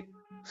ପ୍ରତ୍ୟେକ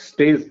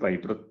ଷ୍ଟେଜ ପାଇଁ,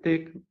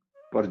 ପ୍ରତ୍ୟେକ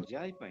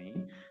ପର୍ଯ୍ୟାୟ ପାଇଁ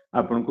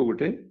ଆପଣଙ୍କୁ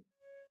ଗୋଟେ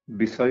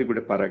ବିଷୟ,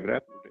 ଗୋଟେ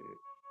ପାରାଗ୍ରାଫ, ଗୋଟେ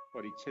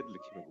ପରିଚ୍ଛେଦ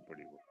ଲେଖିବାକୁ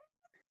ପଡିବ।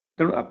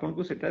 ତେଣୁ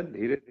ଆପଣଙ୍କୁ ସେଟା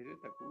ଧୀରେ ଧୀରେ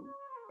ତାକୁ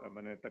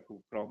ମାନେ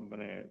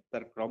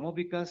ତାର କ୍ରମ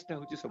ବିକାଶଟା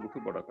ହଉଛି ସବୁଠୁ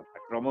ବଡ କଥା।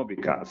 କ୍ରମ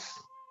ବିକାଶ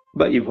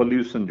ବା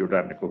ଇଭଲ୍ୟୁସନ ଯୋଉଟା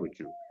ଆମେ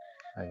କହୁଛୁ,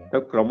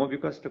 ତାକୁ କ୍ରମ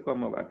ବିକାଶଟାକୁ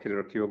ଆମ ଆଖିରେ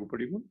ରଖିବାକୁ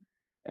ପଡିବ।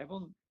 ଏବଂ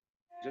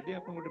ଯଦି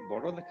ଆପଣ ଗୋଟେ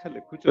ବଡ ଲେଖା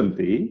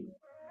ଲେଖୁଛନ୍ତି,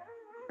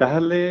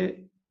 ତାହେଲେ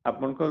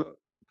ଆପଣଙ୍କ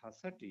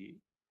ଭାଷାଟି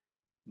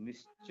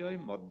ନିଶ୍ଚୟ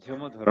ମଧ୍ୟମ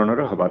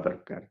ଧରଣର ହବା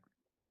ଦରକାର,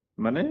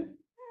 ମାନେ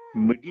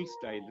ମିଡଲ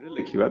ଷ୍ଟାଇଲରେ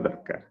ଲେଖିବା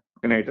ଦରକାର।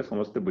 କାହିଁକିନା ଏଇଟା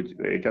ସମସ୍ତେ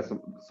ବୁଝିବେ, ଏଇଟା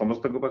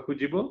ସମସ୍ତଙ୍କ ପାଖକୁ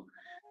ଯିବ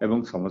ଏବଂ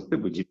ସମସ୍ତେ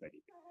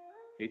ବୁଝିପାରିବେ।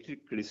 ଏଇଠି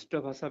କ୍ଳିଷ୍ଟ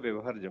ଭାଷା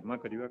ବ୍ୟବହାର ଜମା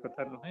କରିବା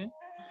କଥା ନୁହେଁ,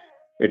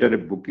 ଏଟାରେ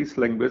ବୁକିସ୍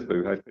ଲାଙ୍ଗୁଏଜ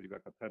ବ୍ୟବହାର କରିବା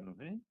କଥା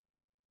ନୁହେଁ।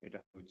 ଏଟା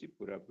ହଉଛି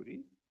ପୁରାପୁରି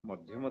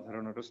ମଧ୍ୟମ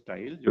ଧରଣର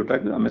ଷ୍ଟାଇଲ,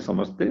 ଯୋଉଟାକୁ ଆମେ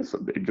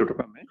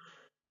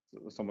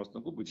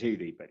ସମସ୍ତଙ୍କୁ ବୁଝେଇ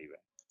ଦେଇପାରିବା।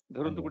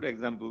 ଧରନ୍ତୁ ଗୋଟେ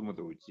ଏକ୍ସାମ୍ପଲ ମୁଁ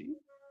ଦଉଛି,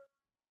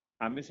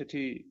 ଆମେ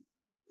ସେଠି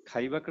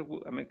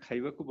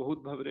ଖାଇବାକୁ ବହୁତ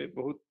ଭାବରେ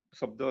ବହୁତ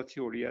ଶବ୍ଦ ଅଛି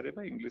ଓଡିଆରେ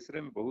ବା ଇଂଲିଶରେ,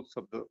 ଆମେ ବହୁତ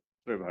ଶବ୍ଦ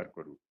ବ୍ୟବହାର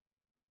କରୁ।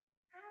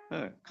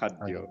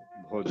 ଖାଦ୍ୟ,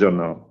 ଭୋଜନ,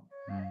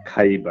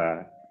 ଖାଇବା,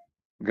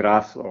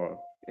 ଗ୍ରାସ,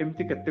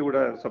 ଏମିତି କେତେ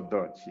ଗୁଡା ଶବ୍ଦ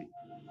ଅଛି।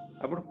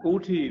 ଆପଣ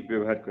କୋଉଠି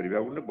ବ୍ୟବହାର କରିବେ?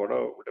 ଆପଣ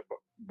ଗୋଟେ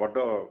ବଡ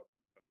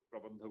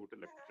ପ୍ରବନ୍ଧ ଗୋଟେ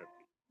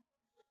ଲେଖୁଛନ୍ତି,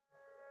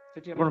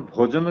 ସେଠି ଆପଣ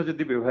ଭୋଜନ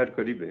ଯଦି ବ୍ୟବହାର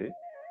କରିବେ,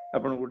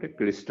 ଆପଣ ଗୋଟେ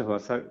କ୍ଳିଷ୍ଟ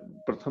ଭାଷା,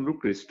 ପ୍ରଥମରୁ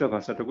କ୍ଳିଷ୍ଟ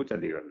ଭାଷାଟାକୁ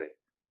ଚାଲିଗଲେ।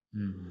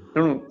 ହୁଁ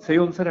ତେଣୁ ସେଇ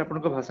ଅନୁସାରେ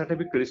ଆପଣଙ୍କ ଭାଷାଟା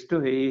ବି କ୍ଳିଷ୍ଟ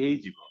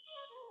ହେଇଯିବ।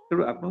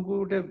 ତେଣୁ ଆପଣଙ୍କୁ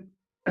ଗୋଟେ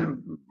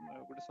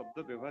ଗୋଟେ ଶବ୍ଦ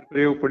ବ୍ୟବହାର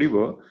କରିବାକୁ ପଡିବ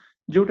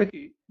ଯୋଉଟା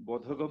କି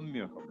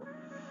ବୋଧଗମ୍ୟ ହବ।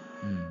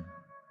 ହୁଁ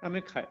ଆମେ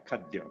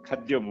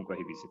ଖାଦ୍ୟ ମୁଁ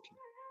କହିବି ସେଠି,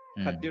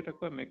 ହୁଁ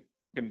ଖାଦ୍ୟଟାକୁ ଆମେ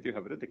କେମିତି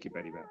ଭାବରେ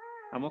ଦେଖିପାରିବା,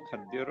 ଆମ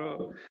ଖାଦ୍ୟର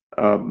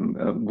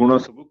ଗୁଣ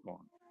ସବୁ କଣ,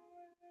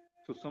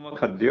 ସୁଷମ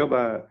ଖାଦ୍ୟ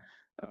ବା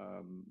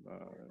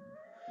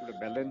ଗୋଟେ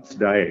ବାଲାନ୍ସ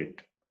ଡାଏଟ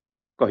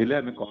କହିଲେ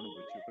ଆମେ କଣ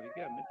ବୁଝୁ, କହିକି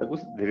ଆମେ ତାକୁ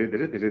ଧୀରେ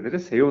ଧୀରେ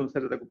ସେଇ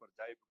ଅନୁସାରେ ତାକୁ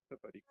ପର୍ଯ୍ୟାୟଭୁକ୍ତ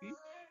କରିକି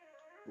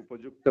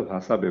ଉପଯୁକ୍ତ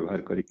ଭାଷା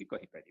ବ୍ୟବହାର କରିକି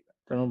କହିପାରିବା।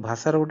 ତେଣୁ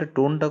ଭାଷାର ଗୋଟେ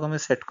ଟୋନ୍ ଟାକୁ ଆମେ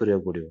ସେଟ୍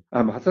କରିବାକୁ ପଡିବ।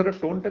 ଭାଷାର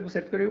ଟୋନ୍ ଟାକୁ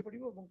ସେଟ୍ କରିବାକୁ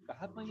ପଡିବ ଏବଂ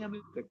କାହା ପାଇଁ ଆମେ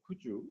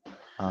ଲେଖୁଛୁ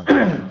ହଁ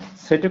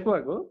ସେଟାକୁ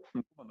ଆଗ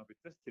ମନ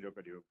ଭିତରେ ସ୍ଥିର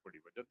କରିବାକୁ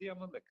ପଡିବ। ଯଦି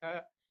ଆମ ଲେଖା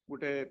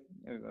ଗୋଟେ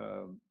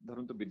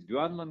ଧରନ୍ତୁ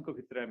ବିଦ୍ୱାନ ମାନଙ୍କ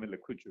ଭିତରେ ଆମେ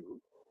ଲେଖୁଛୁ,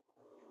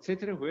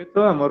 ସେଥିରେ ହୁଏତ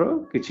ଆମର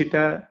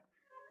କିଛିଟା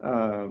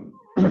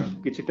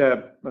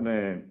ମାନେ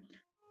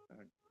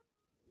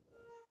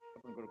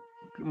ଆପଣଙ୍କର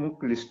ମୁଁ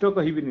କ୍ଳିଷ୍ଟ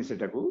କହିବିନି,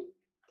 ସେଟାକୁ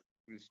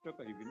କ୍ଳିଷ୍ଟ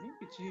କହିବିନି,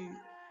 କିଛି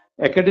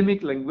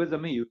ଏକାଡେମିକ ଲାଙ୍ଗୁଏଜ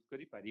ଆମେ ୟୁଜ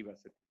କରିପାରିବା।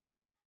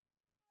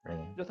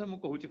 ଯଥା ମୁଁ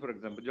କହୁଛି ଫର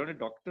ଏକ୍ସାମ୍ପଲ, ଜଣେ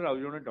ଡକ୍ଟର ଆଉ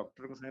ଜଣେ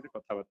ଡକ୍ଟରଙ୍କ ସାଙ୍ଗରେ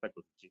କଥାବାର୍ତ୍ତା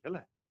କରୁଛି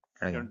ହେଲା,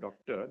 ଜଣେ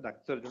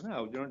ଡାକ୍ତର ଜଣେ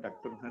ଆଉ ଜଣେ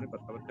ଡାକ୍ତରଙ୍କ ସାଙ୍ଗରେ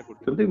କଥାବାର୍ତ୍ତା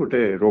କରୁଛନ୍ତି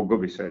ଗୋଟେ ରୋଗ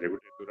ବିଷୟରେ,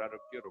 ଗୋଟେ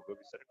ଦୁରାରୋଗ୍ୟ ରୋଗ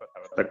ବିଷୟରେ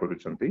କଥାବାର୍ତ୍ତା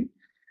କରୁଛନ୍ତି।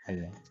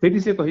 ସେଇଠି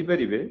ସେ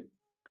କହିପାରିବେ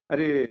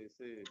ଆରେ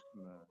ସେ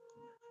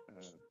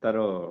ତାର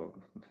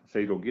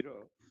ସେଇ ରୋଗୀର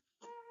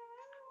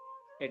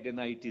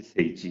ଏଡେନାଇଟିସ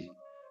ହେଇଛି।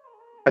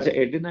 ଆଚ୍ଛା,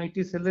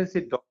 ଏଡେନାଇଟିସ ହେଲେ ସେ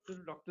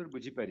ଡକ୍ଟର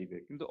ବୁଝିପାରିବେ,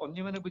 କିନ୍ତୁ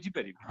ଅନ୍ୟମାନେ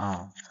ବୁଝିପାରିବେ,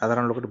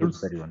 ସାଧାରଣ ଲୋକଟି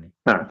ବୁଝିପାରିବନି।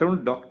 ତେଣୁ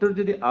ଡକ୍ଟର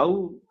ଯଦି ଆଉ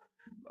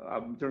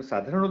ଜଣେ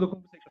ସାଧାରଣ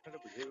ଲୋକଙ୍କୁ ସେଇ କଥାଟା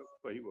ବୁଝେଇବାକୁ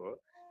କହିବ,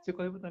 ସେ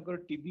କହିବ ତାଙ୍କର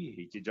ଟିବି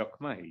ହେଇଛି,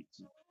 ଯକ୍ଷ୍ମା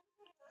ହେଇଛି।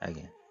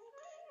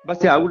 ବା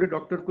ସେ ଆଉ ଗୋଟେ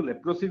ଡକ୍ଟରକୁ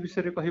ଲେପ୍ରୋସି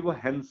ବିଷୟରେ କହିବ,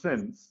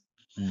 ହ୍ୟାନସେନ୍ସ,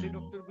 ସେ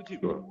ଡକ୍ଟର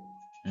ବୁଝିବ।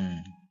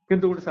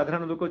 କିନ୍ତୁ ଗୋଟେ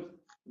ସାଧାରଣ ଲୋକ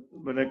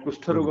ମାନେ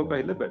କୁଷ୍ଠ ରୋଗ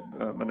କହିଲେ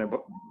ମାନେ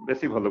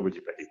ବେଶୀ ଭଲ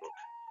ବୁଝିପାରିବ।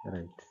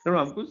 ତେଣୁ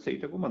ଆମକୁ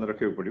ସେଇଟାକୁ ମନେ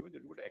ରଖିବାକୁ ପଡିବ।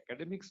 ଯଦି ଗୋଟେ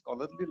ଏକାଡେମିକ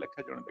ସ୍କଲାରଲି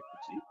ଲେଖା ଜଣେ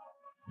ଦେଖୁଛି,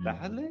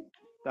 ତାହେଲେ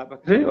ତା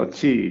ପାଖରେ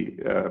ଅଛି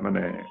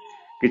ମାନେ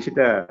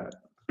କିଛିଟା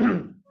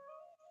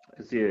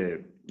ସିଏ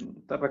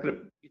ତା ପାଖରେ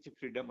କିଛି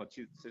ଫ୍ରିଡମ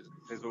ଅଛି ସେ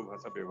ସବୁ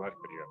ଭାଷା ବ୍ୟବହାର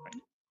କରିବା ପାଇଁ।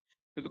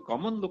 କିନ୍ତୁ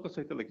କମନ ଲୋକ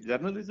ସହିତ ଲେଖି,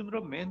 ଜର୍ଣ୍ଣାଲିଜିମର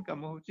ମେନ୍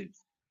କାମ ହଉଛି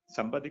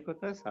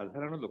ସାମ୍ବାଦିକତା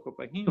ସାଧାରଣ ଲୋକ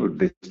ପାଇଁ ହିଁ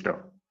ଉଦ୍ଦିଷ୍ଟ।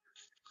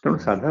 ତେଣୁ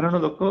ସାଧାରଣ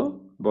ଲୋକ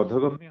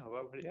ବୋଧଗମ୍ୟ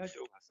ହବା ଭଳିଆ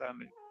ଯୋଉ ଭାଷା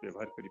ଆମେ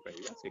ବ୍ୟବହାର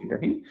କରିପାରିବା, ସେଇଟା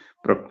ହିଁ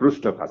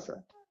ପ୍ରକୃଷ୍ଟ ଭାଷା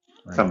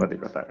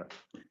ସାମ୍ବାଦିକତାର।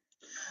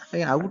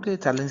 ଆଉ ଗୋଟେ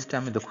ଚ୍ୟାଲେଞ୍ଜଟେ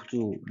ଆମେ ଦେଖୁଛୁ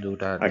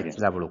ଯୋଉଟା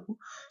ଲେଖିଲା ବେଳକୁ,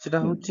 ସେଟା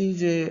ହଉଛି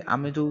ଯେ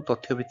ଆମେ ଯୋଉ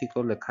ତଥ୍ୟ ଭିତ୍ତିକ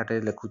ଲେଖାଟେ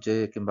ଲେଖୁଛେ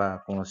କିମ୍ବା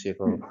କୌଣସି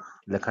ଏକ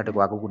ଲେଖାଟାକୁ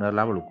ଆଗକୁ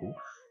ନେଲା ବେଳକୁ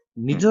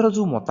ନିଜର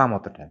ଯୋଉ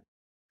ମତାମତଟା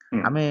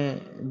ଆମେ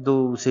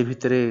ଯୋଉ ସେ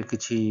ଭିତରେ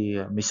କିଛି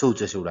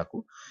ମିଶଉଛେ, ସେଗୁଡାକୁ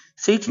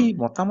ସେଇଠି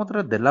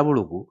ମତାମତଟା ଦେଲା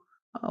ବେଳକୁ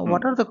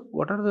what are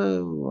the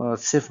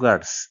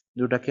safeguards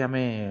ଯୋଉଟା କି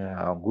ଆମେ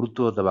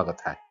ଗୁରୁତ୍ୱ ଦେବା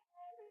କଥା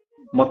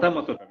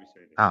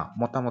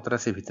ମତାମତଟା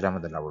ସେ ଭିତରେ ଆମେ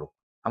ଦେଲା ବେଳକୁ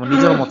ଆମେ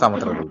ନିଜର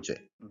ମତାମତଟା ଦଉଛେ।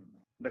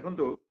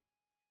 ଦେଖନ୍ତୁ,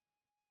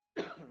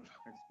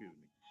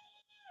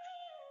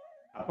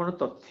 ଆପଣ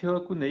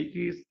ତଥ୍ୟକୁ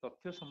ନେଇକି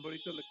ତଥ୍ୟ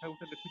ସମ୍ବଳିତ ଲେଖା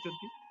ଗୋଟେ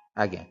ଲେଖୁଛନ୍ତି।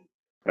 ଆଜ୍ଞା।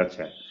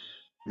 ଆଚ୍ଛା,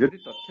 ଯଦି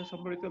ତଥ୍ୟ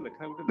ସମ୍ବଳିତ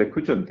ଲେଖା ଗୋଟେ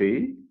ଲେଖୁଛନ୍ତି,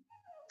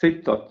 ସେଇ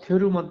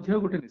ତଥ୍ୟରୁ ମଧ୍ୟ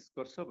ଗୋଟେ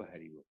ନିଷ୍କର୍ଷ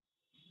ବାହାରିବ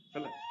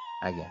ହେଲା।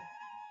 ଆଜ୍ଞା।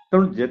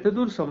 ତେଣୁ ଯେତେ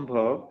ଦୂର ସମ୍ଭବ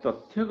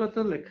ତଥ୍ୟଗତ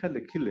ଲେଖା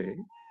ଲେଖିଲେ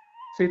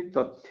ସେଇ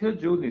ତଥ୍ୟ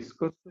ଯୋଉ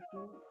ନିଷ୍କର୍ଷକୁ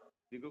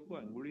ଦିଗକୁ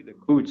ଆଙ୍ଗୁଳି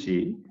ଦେଖଉଛି,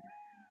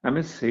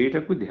 ଆମେ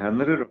ସେଇଟାକୁ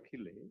ଧ୍ୟାନରେ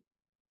ରଖିଲେ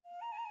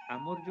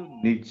ଆମର ଯୋଉ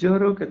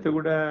ନିଜର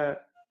କେତେଗୁଡା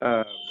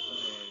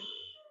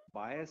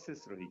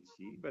ବାୟାସେସ୍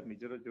ରହିଛି ବା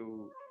ନିଜର ଯୋଉ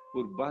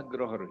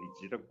ପୂର୍ବାଗ୍ରହ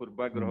ରହିଛି, ଏଟା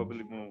ପୂର୍ବାଗ୍ରହ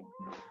ବୋଲି ମୁଁ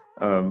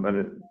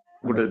ମାନେ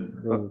ଗୋଟେ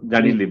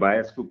ଜାଣିଲି,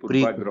 ବାୟାସକୁ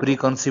ପୂର୍ବାଗ୍ରହ,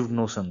 ପ୍ରିକନସିଭ୍ଡ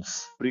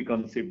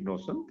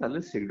ନୋସନ, ତାହେଲେ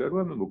ସେଇଟାରୁ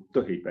ଆମେ ମୁକ୍ତ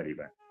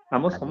ହେଇପାରିବା।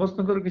 ଆମ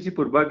ସମସ୍ତଙ୍କର କିଛି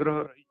ପୂର୍ବାଗ୍ରହ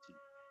ରହିଛି,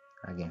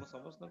 ଆମ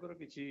ସମସ୍ତଙ୍କର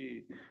କିଛି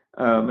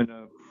ମାନେ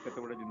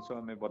କେତେଗୁଡା ଜିନିଷ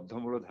ଆମେ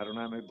ବଦ୍ଧମୂଳ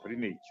ଧାରଣା ଆମେ ଧରି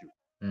ନେଇଛୁ।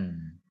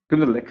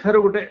 କିନ୍ତୁ ଲେଖାର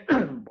ଗୋଟେ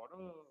ବଡ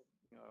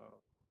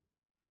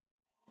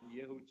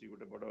ଇଏ ହଉଛି,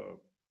 ଗୋଟେ ବଡ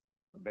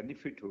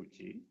ବେନିଫିଟ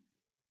ହଉଛି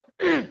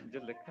ଯେ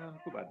ଲେଖା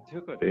ଆମକୁ ବାଧ୍ୟ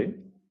କରେ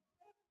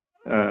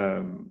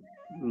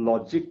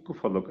ଲଜିକ କୁ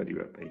ଫଲୋ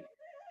କରିବା ପାଇଁ,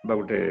 ବା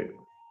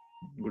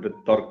ଗୋଟେ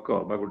ତର୍କ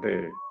ବା ଗୋଟେ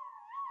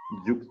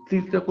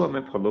ଯୁକ୍ତିଟାକୁ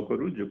ଆମେ ଫଲୋ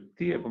କରୁ।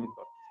 ଯୁକ୍ତି ଏବଂ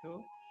ତଥ୍ୟ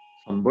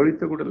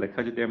ସମ୍ବଳିତ ଗୋଟେ ଲେଖା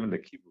ଯଦି ଆମେ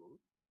ଲେଖିବୁ,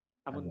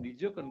 ଆମ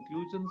ନିଜ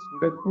କନକ୍ଲୁଜନ୍ସ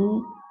ଗୁଡାକୁ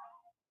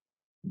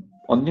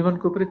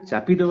ଅନ୍ୟମାନଙ୍କ ଉପରେ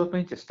ଚାପି ଦେବା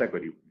ପାଇଁ ଚେଷ୍ଟା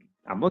କରିବୁନି।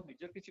 ଆମ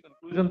ନିଜର କିଛି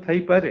କନକ୍ଲୁଜନ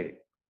ଥାଇପାରେ,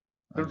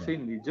 ତେଣୁ ସେଇ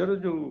ନିଜର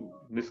ଯୋଉ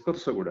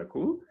ନିଷ୍କର୍ଷ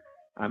ଗୁଡାକୁ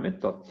ଆମେ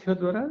ତଥ୍ୟ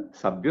ଦ୍ଵାରା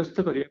ସାବ୍ୟସ୍ତ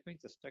କରିବା ପାଇଁ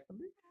ଚେଷ୍ଟା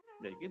କଲେ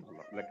ଯାଇକି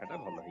ଲେଖାଟା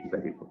ଭଲ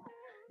ହେଇପାରିବ।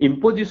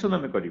 ଇମ୍ପୋଜିସନ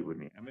ଆମେ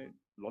କରିବୁନି, ଆମେ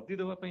ଲଦି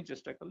ଦେବା ପାଇଁ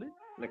ଚେଷ୍ଟା କଲେ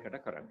ଲେଖାଟା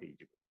ଖରାପ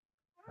ହେଇଯିବ।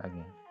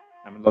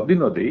 ଆମେ ଲଦି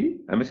ନ ଦେଇ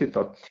ଆମେ ସେ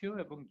ତଥ୍ୟ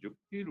ଏବଂ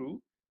ଯୁକ୍ତିରୁ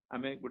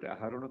ଆମେ ଗୋଟେ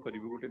ଆହରଣ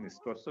କରିବୁ, ଗୋଟେ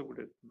ନିଷ୍କର୍ଷ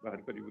ଗୋଟେ ବାହାର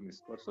କରିବୁ,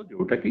 ନିଷ୍କର୍ଷ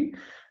ଯୋଉଟା କି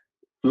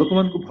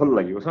ଲୋକମାନଙ୍କୁ ଭଲ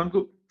ଲାଗିବ।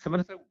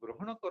 ସେମାନେ ତାକୁ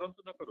ଗ୍ରହଣ କରନ୍ତୁ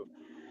ନ କରନ୍ତୁ,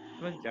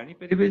 ସେମାନେ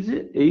ଜାଣିପାରିବେ ଯେ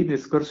ଏଇ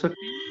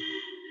ନିଷ୍କର୍ଷଟି,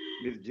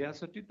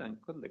 ନିର୍ଯାସଟି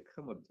ତାଙ୍କ ଲେଖା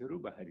ମଧ୍ୟରୁ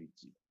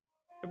ବାହାରିଛି,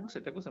 ଏବଂ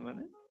ସେଟାକୁ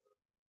ସେମାନେ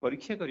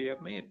ପରୀକ୍ଷା କରିବା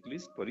ପାଇଁ,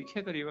 ଆଟଲିଷ୍ଟ ପରୀକ୍ଷା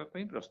କରିବା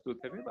ପାଇଁ ପ୍ରସ୍ତୁତ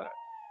ହେବେ ବା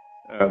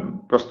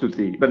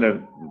ପ୍ରସ୍ତୁତି ମାନେ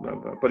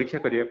ପରୀକ୍ଷା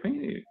କରିବା ପାଇଁ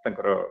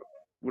ତାଙ୍କର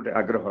ଗୋଟେ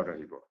ଆଗ୍ରହ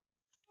ରହିବ।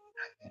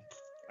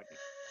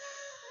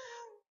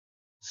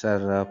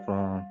 ସାର୍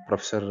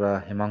ପ୍ରଫେସର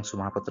ହିମାଂଶୁ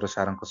ମହାପାତ୍ର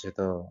ସାର୍ଙ୍କ ସହିତ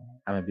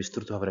ଆମେ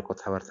ବିସ୍ତୃତ ଭାବରେ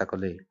କଥାବାର୍ତ୍ତା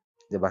କଲେ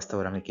ଯେ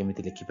ବାସ୍ତବରେ ଆମେ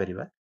କେମିତି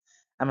ଲେଖିପାରିବା।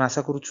 ଆମେ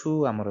ଆଶା କରୁଛୁ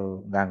ଆମର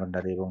ଗାଁ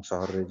ଗଣ୍ଡାରେ ଏବଂ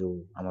ସହରରେ ଯେଉଁ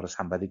ଆମର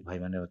ସାମ୍ବାଦିକ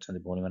ଭାଇମାନେ ଅଛନ୍ତି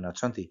ଭଉଣୀମାନେ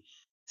ଅଛନ୍ତି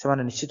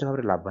ସେମାନେ ନିଶ୍ଚିତ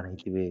ଭାବରେ ଲାଭବାନ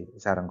ହେଇଥିବେ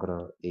ସାର୍ଙ୍କର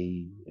ଏଇ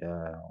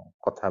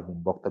କଥା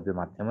ବକ୍ତବ୍ୟ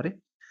ମାଧ୍ୟମରେ।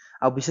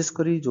 ଆଉ ବିଶେଷ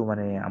କରି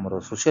ଯେଉଁମାନେ ଆମର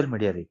ସୋସିଆଲ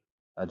ମିଡ଼ିଆରେ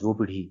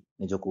ଯୁବପିଢ଼ି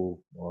ନିଜକୁ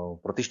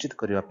ପ୍ରତିଷ୍ଠିତ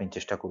କରିବା ପାଇଁ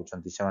ଚେଷ୍ଟା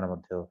କରୁଛନ୍ତି ସେମାନେ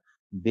ମଧ୍ୟ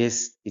ବେଶ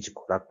କିଛି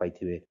ଖୋରାକ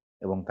ପାଇଥିବେ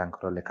ଏବଂ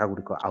ତାଙ୍କର ଲେଖା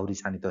ଗୁଡ଼ିକ ଆହୁରି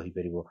ଶାଣିତ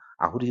ହେଇପାରିବ,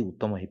 ଆହୁରି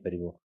ଉତ୍ତମ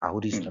ହେଇପାରିବ,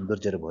 ଆହୁରି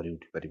ସୌନ୍ଦର୍ଯ୍ୟରେ ଭରି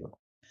ଉଠିପାରିବ।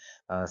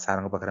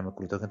 ସାର୍ଙ୍କ ପାଖରେ ଆମେ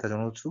କୃତଜ୍ଞତା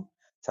ଜଣାଉଛୁ।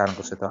 ସାର୍ଙ୍କ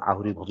ସହିତ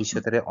ଆହୁରି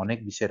ଭବିଷ୍ୟତରେ ଅନେକ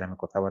ବିଷୟରେ ଆମେ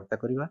କଥାବାର୍ତ୍ତା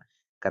କରିବା,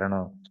 କାରଣ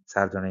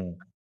ସାର୍ ଜଣେ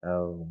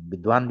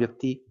ବିଦ୍ୱାନ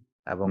ବ୍ୟକ୍ତି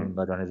ଏବଂ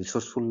ଜଣେ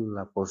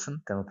ରିସୋର୍ସଫୁଲ ପର୍ସନ।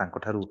 ତେଣୁ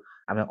ତାଙ୍କଠାରୁ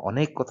ଆମେ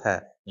ଅନେକ କଥା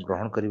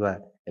ଗ୍ରହଣ କରିବା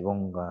ଏବଂ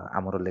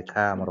ଆମର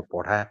ଲେଖା, ଆମର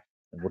ପଢ଼ା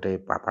ଗୋଟେ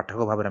ପାଠକ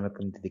ଭାବରେ ଆମେ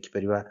କେମିତି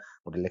ଦେଖିପାରିବା,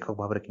 ଗୋଟେ ଲେଖକ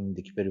ଭାବରେ କେମିତି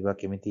ଦେଖିପାରିବା,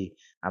 କେମିତି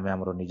ଆମେ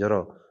ଆମର ନିଜର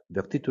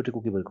ବ୍ୟକ୍ତିତ୍ୱଟିକୁ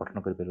କିଭଳି ଗଠନ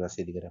କରିପାରିବା,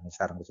 ସେ ଦିଗରେ ଆମେ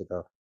ସାର୍ଙ୍କ ସହିତ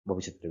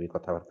ଭବିଷ୍ୟତରେ ବି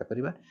କଥାବାର୍ତ୍ତା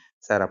କରିବା।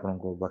 ସାର୍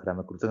ଆପଣଙ୍କ ପାଖରେ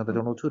ଆମେ କୃତଜ୍ଞତା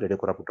ଜଣାଉଛୁ। ରେଡ଼ିଓ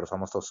କୋରାପୁଟର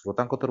ସମସ୍ତ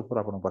ଶ୍ରୋତାଙ୍କ ତରଫରୁ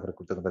ଆପଣଙ୍କ ପାଖରେ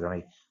କୃତଜ୍ଞତା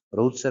ଜଣାଇ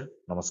ରହୁଛୁ ସାର୍।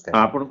 ନମସ୍କାର।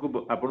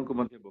 ଆପଣଙ୍କୁ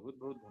ମଧ୍ୟ ବହୁତ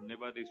ବହୁତ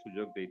ଧନ୍ୟବାଦ এই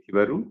ସୁଯୋଗ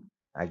ଦେଇଥିବାରୁ।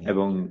 ଆଜ୍ଞା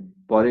ଏବଂ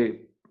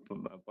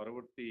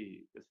ପରବର୍ତ୍ତୀ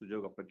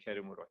ସୁଯୋଗ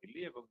ଅପେକ୍ଷାରେ ମୁଁ ରହିଲି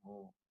ଏବଂ ମୁଁ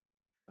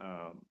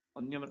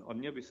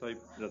ଅନ୍ୟ ବିଷୟ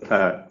ଯଥା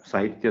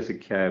ସାହିତ୍ୟ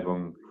ଶିକ୍ଷା ଏବଂ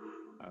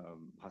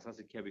ଭାଷା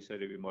ଶିକ୍ଷା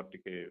ବିଷୟରେ ବି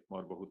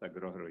ମୋର ବହୁତ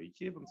ଆଗ୍ରହ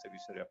ରହିଛି ଏବଂ ସେ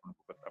ବିଷୟରେ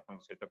ଆପଣଙ୍କ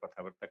ସହିତ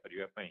କଥାବାର୍ତ୍ତା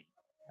କରିବା ପାଇଁ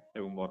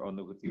ଏବଂ ମୋର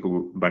ଅନୁଭୂତିକୁ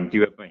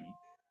ବାଣ୍ଟିବା ପାଇଁ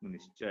ମୁଁ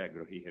ନିଶ୍ଚୟ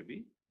ଆଗ୍ରହୀ ହେବି।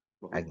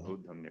 ବହୁତ ଆଜ୍ଞା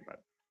ବହୁତ ଧନ୍ୟବାଦ।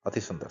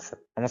 ଅତି ସୁନ୍ଦର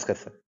ସାର୍। ନମସ୍କାର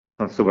ସାର୍।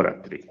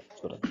 ଶୁଭରାତ୍ରି।